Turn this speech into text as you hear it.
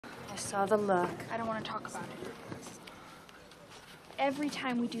saw the look. I don't want to talk about it. Every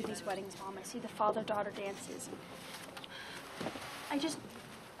time we do these weddings, Mom, I see the father-daughter dances. I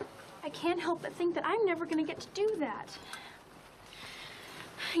can't help but think that I'm never going to get to do that.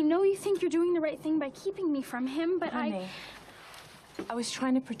 I know you think you're doing the right thing by keeping me from him, but Honey, I was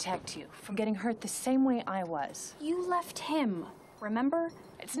trying to protect you from getting hurt the same way I was. You left him, remember?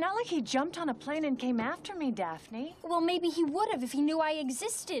 It's not like he jumped on a plane and came after me, Daphne. Well, maybe he would have if he knew I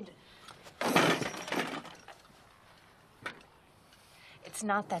existed. It's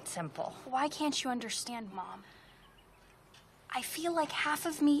not that simple. Why can't you understand, Mom? I feel like half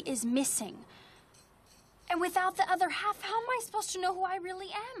of me is missing. And without the other half, how am I supposed to know who I really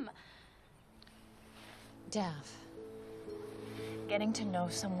am? Daph, getting to know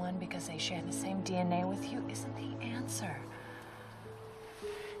someone because they share the same DNA with you isn't the answer.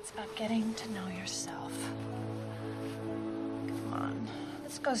 It's about getting to know yourself. Come on,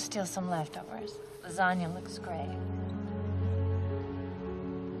 let's go steal some leftovers. Lasagna looks great.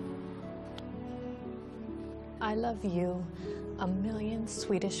 I love you, a million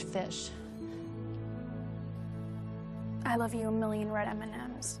Swedish fish. I love you, a million red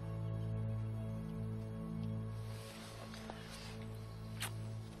M&Ms.